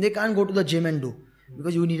 14, they can't go to the gym and do,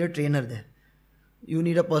 because you need a trainer there. You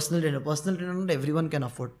need a personal trainer. Personal trainer not everyone can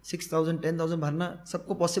afford. 6,000, 10,000 भरना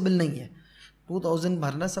सबको possible नहीं है. 2,000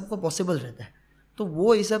 भरना सबको possible रहता है. तो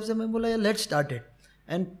वो हिसाब से मैं बोला यार let's start it.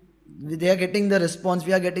 And they are getting the response,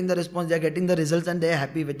 we are getting the response, they are getting the results, and they are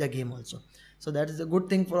happy with the game also. So that is a good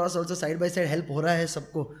thing for us also. Side by side help हो रहा है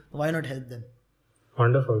सबको, why not help them?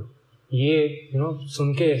 Wonderful. ये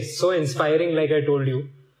सुन के so inspiring, like I told you.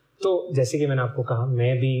 तो जैसे कि मैंने आपको कहा,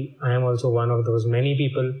 मैं भी I am also one of those many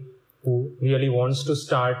people who really wants to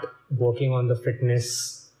start working on the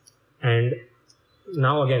fitness. And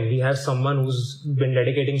now again we have someone who's been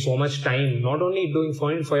dedicating so much time, not only doing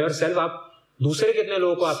for yourself, आप दूसरे कितने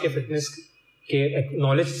लोगों को आपके fitness के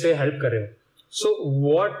knowledge से help कर रहे हो. So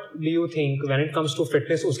what do you think when it comes to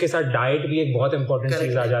fitness? उसके साथ diet भी एक बहुत important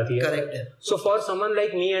चीज आ जाती है. Correct. So for someone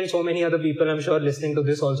like me and so many other people, I'm sure listening to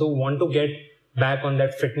this also want to get back on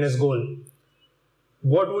that fitness goal,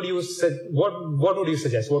 what would you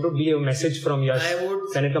suggest? What would be a message from Yash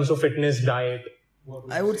when it comes to fitness, diet?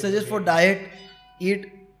 I would suggest for diet,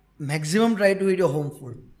 try to eat your home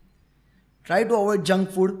food. Try to avoid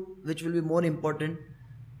junk food, which will be more important.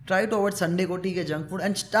 Try to avoid Sunday ko theek hai junk food,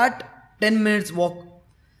 and start 10 minutes walk,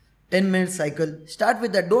 10 minutes cycle. Start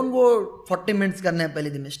with that. Don't go 40 minutes karna hai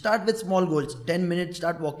pehle din mein. Start with small goals. 10 minutes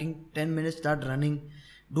start walking, 10 minutes start running.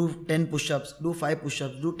 do 10 push-ups, do 5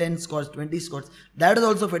 push-ups, do 10 squats, 20 squats. That is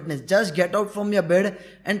also fitness. Just get out from your bed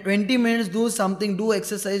and 20 minutes do something, do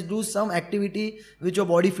exercise, do some activity which your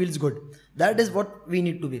body feels good. That is what we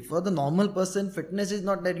need to be. For the normal person, fitness is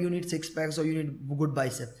not that you need 6 packs or you need good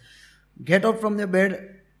bicep. Get out from your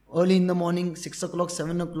bed early in the morning, 6 o'clock,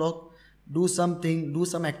 7 o'clock. Do something, do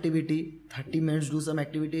some activity, 30 minutes, do some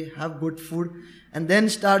activity, have good food, and then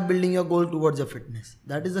start building your goal towards your fitness.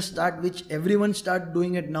 That is the start which everyone start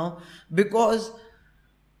doing it now, because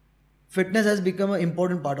fitness has become an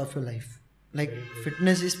important part of your life. Like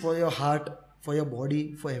fitness is for your heart, for your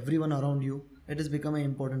body, for everyone around you. It has become an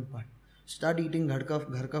important part. Start eating ghar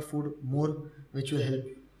ka food more, which will help.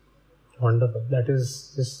 Wonderful. That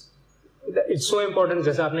is just, it's so important.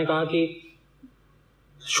 जैसे आपने कहा कि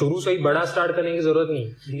शुरू से ही बड़ा start करने की जरूरत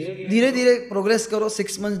नहीं, धीरे धीरे प्रोग्रेस करो.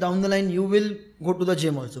 6 months down the line you will go to the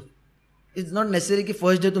gym also. It's not necessary कि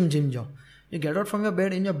first day तुम gym जाओ. You get out from your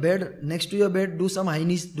bed, in your bed, next to your bed, do some high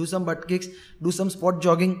knees, do some butt kicks, do some spot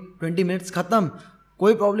jogging, 20 minutes खत्म.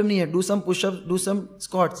 कोई problem नहीं है. Do some push-ups, do some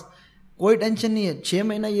squats. कोई tension नहीं है. 6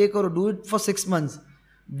 महीना ये करो. Do it for 6 months.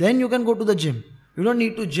 Then you can go to the gym. You don't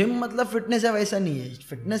need to gym. मतलब fitness है वैसा नहीं है.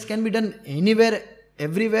 Fitness can be done anywhere,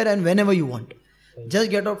 everywhere and whenever you want.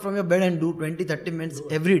 Just get out from your bed and do 20-30 minutes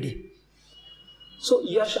every day. So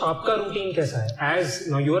Yash, आपका routine कैसा है? As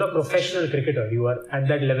now you are a professional cricketer, you are at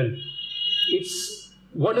that level.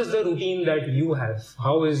 What is the routine that you have?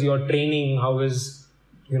 How is your training? How is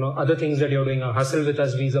other things that you're doing? Hustle with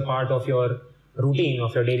us is a part of your routine,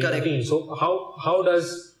 of your daily routine. So how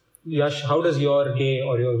does Yash? How does your day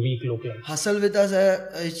or your week look like? Hustle with us,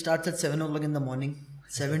 it starts at 7 o'clock in the morning.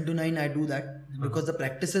 7 to 9 I do that because the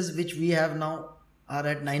practices which we have now are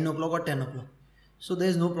at 9 o'clock or 10 o'clock. So there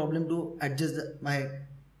is no problem to adjust my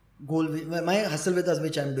goal, my hustle with us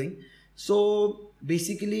which I am doing. So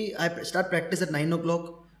basically I start practice at 9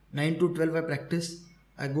 o'clock, 9 to 12 I practice.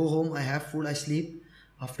 I go home, I have food, I sleep.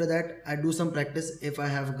 After that I do some practice if I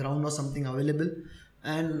have ground or something available.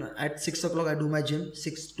 And at 6 o'clock I do my gym.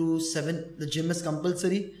 6 to 7 the gym is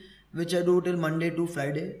compulsory, which I do till Monday to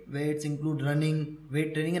Friday, where it's include running,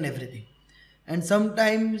 weight training and everything. And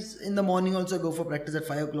sometimes in the morning also I go for practice at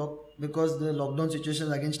 5 o'clock because the lockdown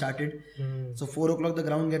situation again started. So 4 o'clock the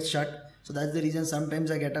ground gets shut. So that's the reason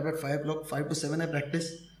sometimes I get up at 5 o'clock. 5 to 7 I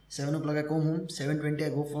practice. 7 o'clock I come home. 7:20 I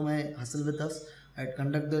go for my hustle with us. I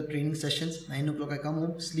conduct the training sessions. 9 o'clock I come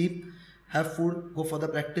home, sleep, have food, go for the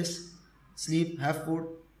practice, sleep, have food,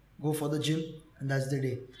 go for the gym. And that's the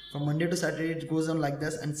day. From Monday to Saturday it goes on like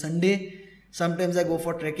this. And Sunday sometimes I go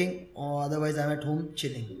for trekking or otherwise I'm at home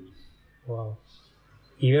chilling. Wow.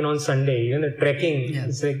 Even on Sunday, even the trekking,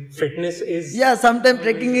 it's like fitness is... Yeah, sometimes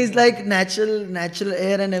trekking is like natural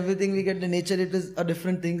air and everything. We get the nature, it is a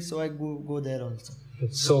different thing. So I go there also.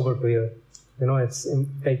 It's so good to hear. It's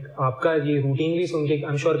like आपका ये routine भी सुन के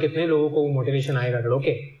I'm sure कितने लोगों को motivation आएगा that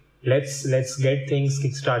okay, let's get things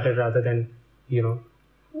kick started rather than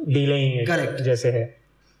delaying it. Correct. जैसे है.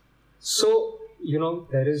 So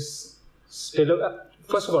there is still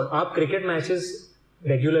first of all आप cricket matches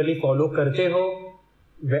regularly follow करते हो?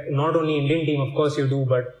 Not only Indian team, of course you do,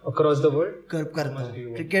 but across the world? करता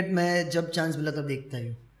हूँ. Cricket में जब chance मिला तब देखता ही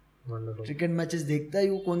हूँ. Wonderful. क्रिकेट मैचेस देखता ही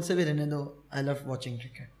हूँ, कौन से भी रहने दो. I love watching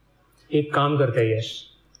cricket. एक काम करते हैं यश,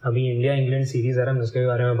 अभी इंडिया इंग्लैंड सीरीज है, हमने उसके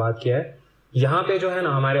बारे में बात किया है. यहाँ पे जो है ना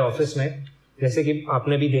हमारे ऑफिस में, जैसे कि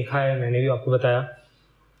आपने भी देखा है, मैंने भी आपको बताया,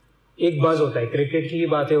 एक बज होता है, क्रिकेट की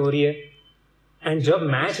बातें हो रही है. एंड जब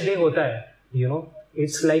मैच डे होता है,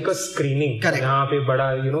 it's like a screening. Correct. यहाँ पे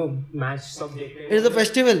बड़ा मैच सब देखते हैं. It is a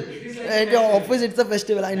festival. At your office it's a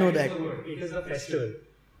festival. I know that. It is a festival.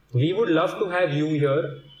 We would love to have you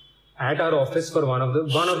here at our office for one of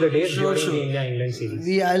the days during the India England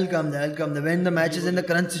series. I'll come there. When the match is in the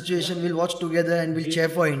current situation, we'll watch together and we'll cheer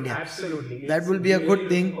for India. Absolutely. That will be a good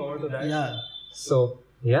thing. Yeah. So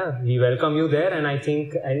yeah, we welcome you there, and I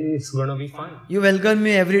think it's going to be fun. You welcome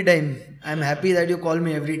me every time. I'm happy that you call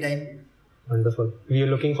me every time. Wonderful. We are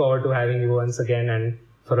looking forward to having you once again and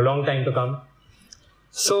for a long time to come.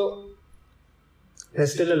 So,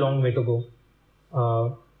 there's still a long way to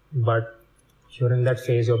go. But you're in that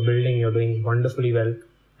phase, you're building, you're doing wonderfully well.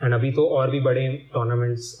 And अभी तो और भी बड़े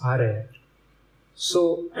tournaments आ रहे हैं. So,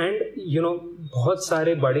 and बहुत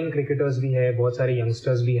सारे budding cricketers भी है, बहुत सारे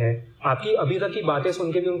youngsters भी है. आपकी अभी तक की बातें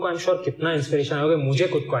सुन के भी उनको I'm sure कितना inspiration आया होगा. मुझे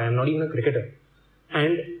खुद को आया, I'm not even a cricketer.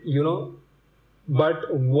 And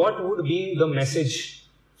but what would be the message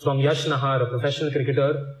from Yash Nahar, a professional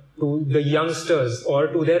cricketer, to the youngsters or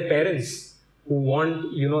to their parents who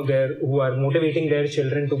want, who are motivating their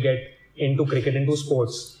children to get into cricket, into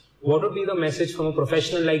sports? What would be the message from a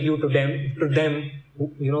professional like you to them,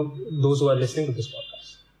 those who are listening to this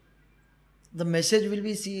podcast? the message will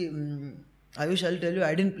be, see, Ayush, I'll tell you,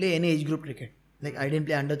 I didn't play any age group cricket. Like, I didn't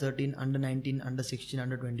play under 13, under 19, under 16,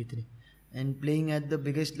 under 23. And playing at the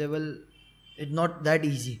biggest level, it's not that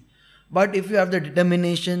easy. But if you have the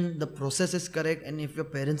determination, the process is correct, and if your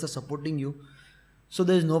parents are supporting you, so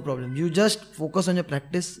there is no problem. You just focus on your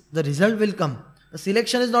practice, the result will come. The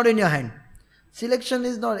selection is not in your hand. Selection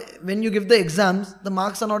is not, when you give the exams, the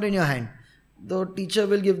marks are not in your hand. The teacher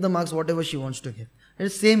will give the marks whatever she wants to give.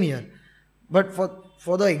 It's same here. But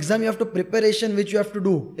for the exam, you have to preparation which you have to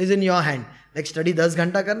do is in your hand. Like study 10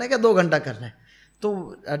 घंटा करना है क्या 2 घंटा करना है.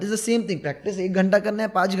 So that is the same thing. Practice 1 घंटा करना है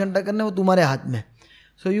 5 घंटा करना है वो तुम्हारे हाथ में.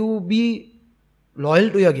 So you be loyal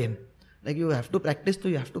to your game. Like you have to practice, so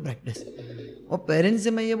you have to practice. और parents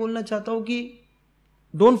से मैं ये बोलना चाहता हूँ कि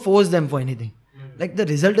don't force them for anything. Like the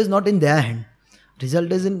result is not in their hand.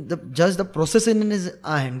 Result is in just the process in his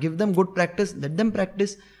hand. Give them good practice. Let them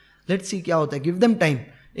practice. Let's see क्या होता है. Give them time.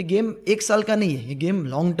 ये game 1 साल का नहीं है. ये game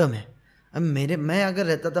long term है. अब मैं अगर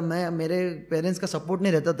रहता था, मेरे पेरेंट्स का सपोर्ट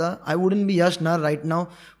नहीं रहता था, I wouldn't be Yash Nahar right now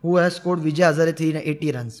who has scored Vijay Hazare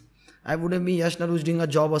 380 runs. I wouldn't be Yash Nar who's doing a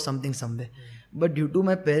job or something somewhere. But due to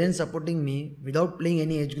my parents supporting me without playing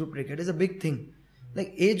any age group cricket is a big thing.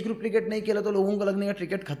 Like age group cricket नहीं खेला तो लोगों को लगने का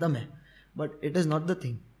cricket खत्म है. But it is not the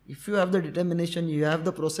thing. If you have the determination, you have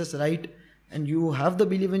the process right, and you have the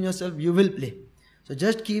belief in yourself, you will play. So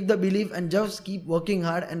just keep the belief and just keep working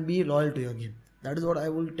hard and be loyal to your game. That is what I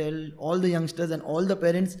will tell all the youngsters and all the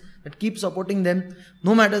parents, that keep supporting them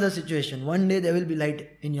no matter the situation. One day there will be light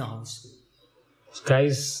in your house.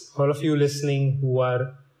 Guys, all of you listening who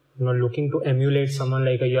are looking to emulate someone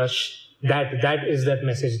like a Yash, that is that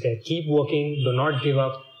message there. Keep working, do not give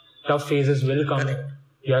up. Tough phases will come. Correct.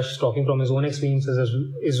 Yash talking from his own experiences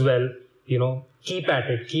as well. Keep at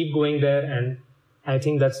it, keep going there, and I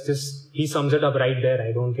think that's just, he sums it up right there.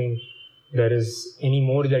 I don't think there is any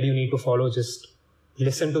more that you need to follow. Just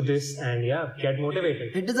listen to this and get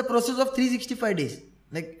motivated. It is a process of 365 days.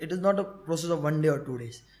 Like it is not a process of 1 day or 2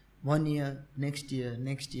 days. 1 year, next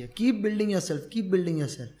year. Keep building yourself.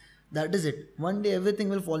 That is it. One day everything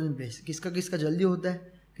will fall in place. किसका जल्दी होता है,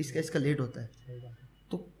 किसका late होता है.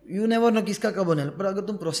 तो you never know किसका कब होने. पर अगर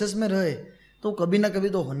तुम प्रोसेस में रहे तो कभी ना कभी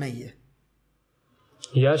तो होना ही है.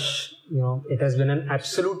 Yash, it has been an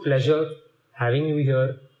absolute pleasure having you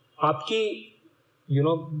here. आपकी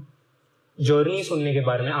जर्नी सुनने के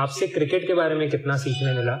बारे में, आपसे क्रिकेट के बारे में कितना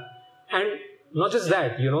सीखने मिला. And not just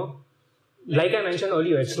that, like I mentioned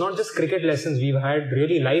earlier, it's not just cricket lessons. We've had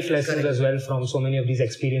really life lessons as well from so many of these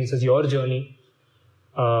experiences, your journey.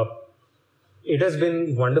 It has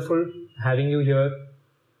been wonderful having you here.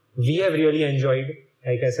 We have really enjoyed,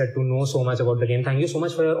 like I said, to know so much about the game. Thank you so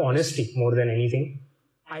much for your honesty more than anything.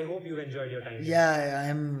 I hope you've enjoyed your time. Yeah, I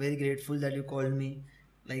am very grateful that you called me.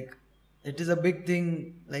 Like, it is a big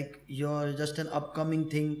thing. Like, you're just an upcoming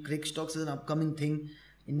thing. Crickstocks is an upcoming thing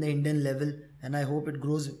in the Indian level, and I hope it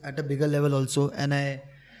grows at a bigger level also. And I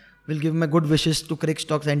will give my good wishes to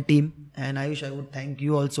Crickstocks and team. And Ayush, I would thank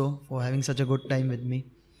you also for having such a good time with me.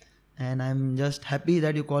 And I'm just happy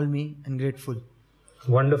that you called me and grateful.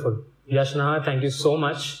 Wonderful. Yash Nahar, thank you so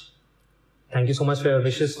much. Thank you so much for your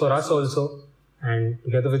wishes for us also. And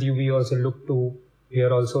together with you, we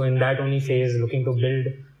are also in that only phase, looking to build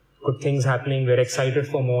good things happening. We're excited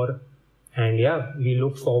for more. And we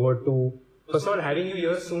look forward to, first of all, having you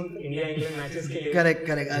here soon, India-England matches ke liye.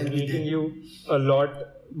 Correct. I'll be meeting there. you a lot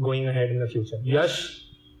going ahead in the future. Yash,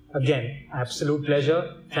 again, absolute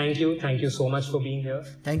pleasure. Thank you so much for being here.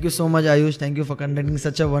 Thank you so much, Ayush. Thank you for conducting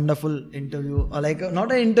such a wonderful interview.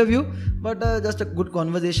 Not an interview, but just a good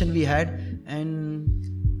conversation we had.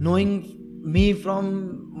 And knowing me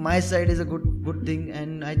from my side is a good thing.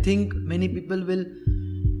 And I think many people will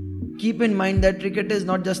keep in mind that cricket is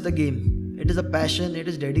not just a game. It is a passion, it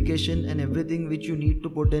is dedication, and everything which you need to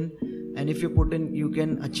put in. And if you put in, you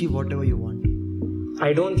can achieve whatever you want.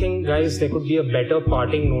 I don't think, guys, there could be a better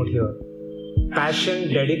parting note here.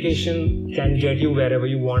 Passion, dedication can get you wherever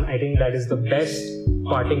you want. I think that is the best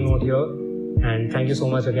parting note here. And thank you so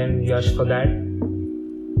much again, Yash, for that.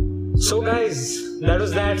 So guys, that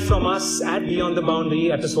was that from us at Beyond the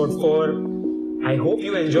Boundary, episode 4. I hope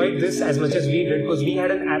you enjoyed this as much as we did, because we had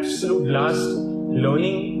an absolute blast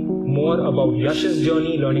learning more about Yash's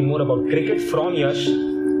journey, learning more about cricket from Yash.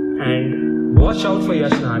 And watch out for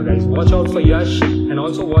Yash Nahar, guys. Watch out for Yash, and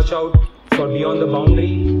also watch out for Beyond the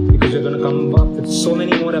Boundary, because we're going to come up with so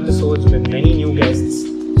many more episodes with many new guests.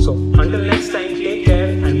 So until next time, take care,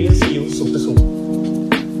 and we'll see you super soon.